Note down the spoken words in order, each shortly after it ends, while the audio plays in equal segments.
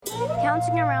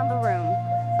Counting Around the Room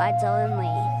by Dylan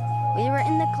Lee. We were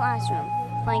in the classroom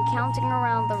playing Counting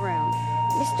Around the Room.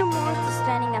 Mr. Morris is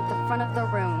standing at the front of the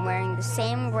room wearing the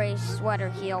same gray sweater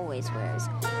he always wears,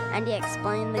 and he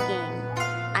explained the game.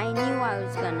 I knew I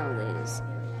was gonna lose.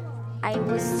 I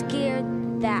was scared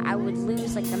that I would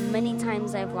lose like the many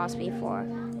times I've lost before.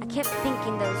 I kept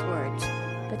thinking those words,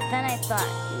 but then I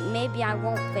thought, maybe I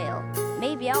won't fail.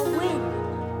 Maybe I'll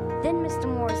win. Then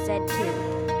Mr. Morris said 2,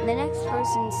 and the next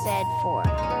person said 4.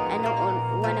 And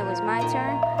when it was my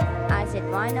turn, I said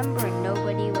my number and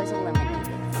nobody was eliminated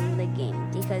from the game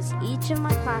because each of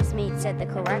my classmates said the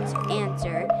correct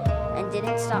answer and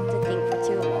didn't stop to think for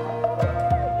too long.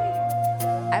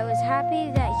 I was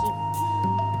happy that he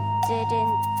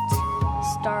didn't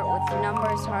start with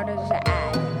numbers harder to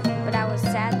add, but I was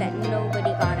sad that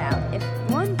nobody got out. If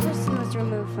one person was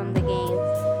removed from the game,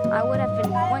 I would have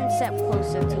been one step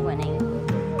closer to winning.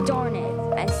 Darn it,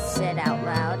 I said out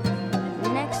loud.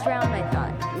 Next round, I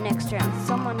thought. Next round,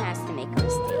 someone has to make a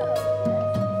mistake.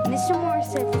 Mr.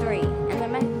 Morris said 3, and the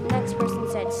next person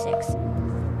said 6.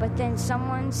 But then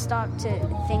someone stopped to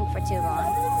think for too long.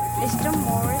 Mr.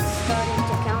 Morris started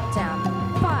to count down.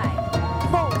 5,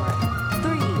 4,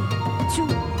 3, 2,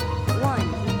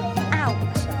 1. Out.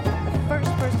 The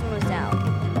first person was out.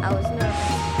 I was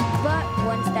nervous, but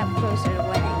one step closer to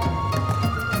winning.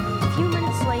 A few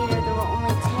minutes later, there were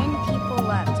only 10 people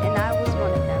left, and I was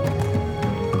one of them.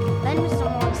 Then Mr.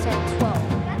 Morris said 12,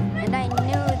 and I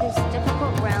knew this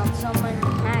difficult round someone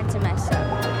had to mess up.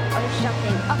 I was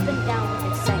jumping up and down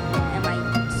with excitement, and my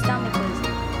stomach was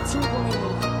tingling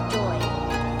with joy.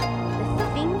 The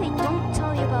thing they don't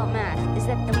tell you about math is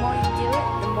that the more you do it,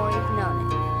 the more you've known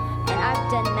it. And I've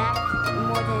done math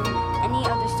more than any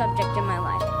other subject in my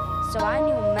life, so I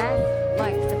knew math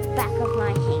like the back of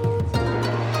my hand.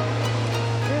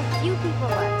 There were a few people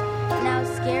left, and I was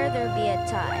scared there would be a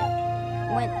tie.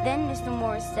 Then Mr.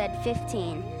 Morris said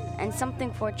 15, and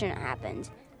something fortunate happened.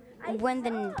 When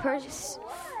the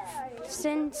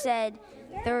person said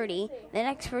 30, the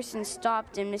next person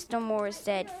stopped, and Mr. Morris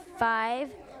said 5,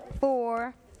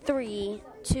 4, 3,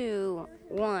 2,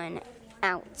 1,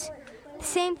 out. The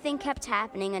same thing kept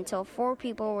happening until 4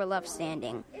 people were left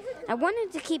standing. I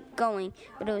wanted to keep going,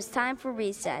 but it was time for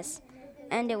recess,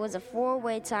 and it was a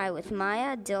 4-way tie with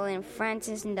Maya, Dylan,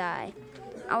 Francis, and I.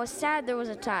 I was sad there was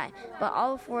a tie, but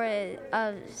all 4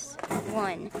 of us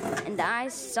won, and I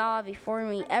saw before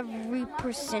me every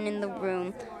person in the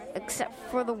room except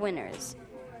for the winners.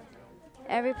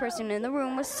 Every person in the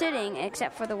room was sitting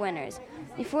except for the winners.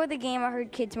 Before the game, I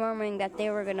heard kids murmuring that they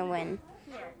were going to win.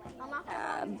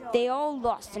 They all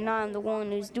lost, and I'm the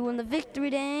one who's doing the victory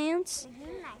dance.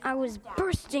 I was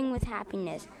bursting with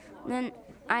happiness. Then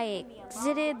I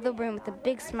exited the room with a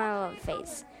big smile on my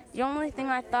face. The only thing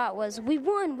I thought was, we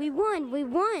won, we won, we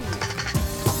won.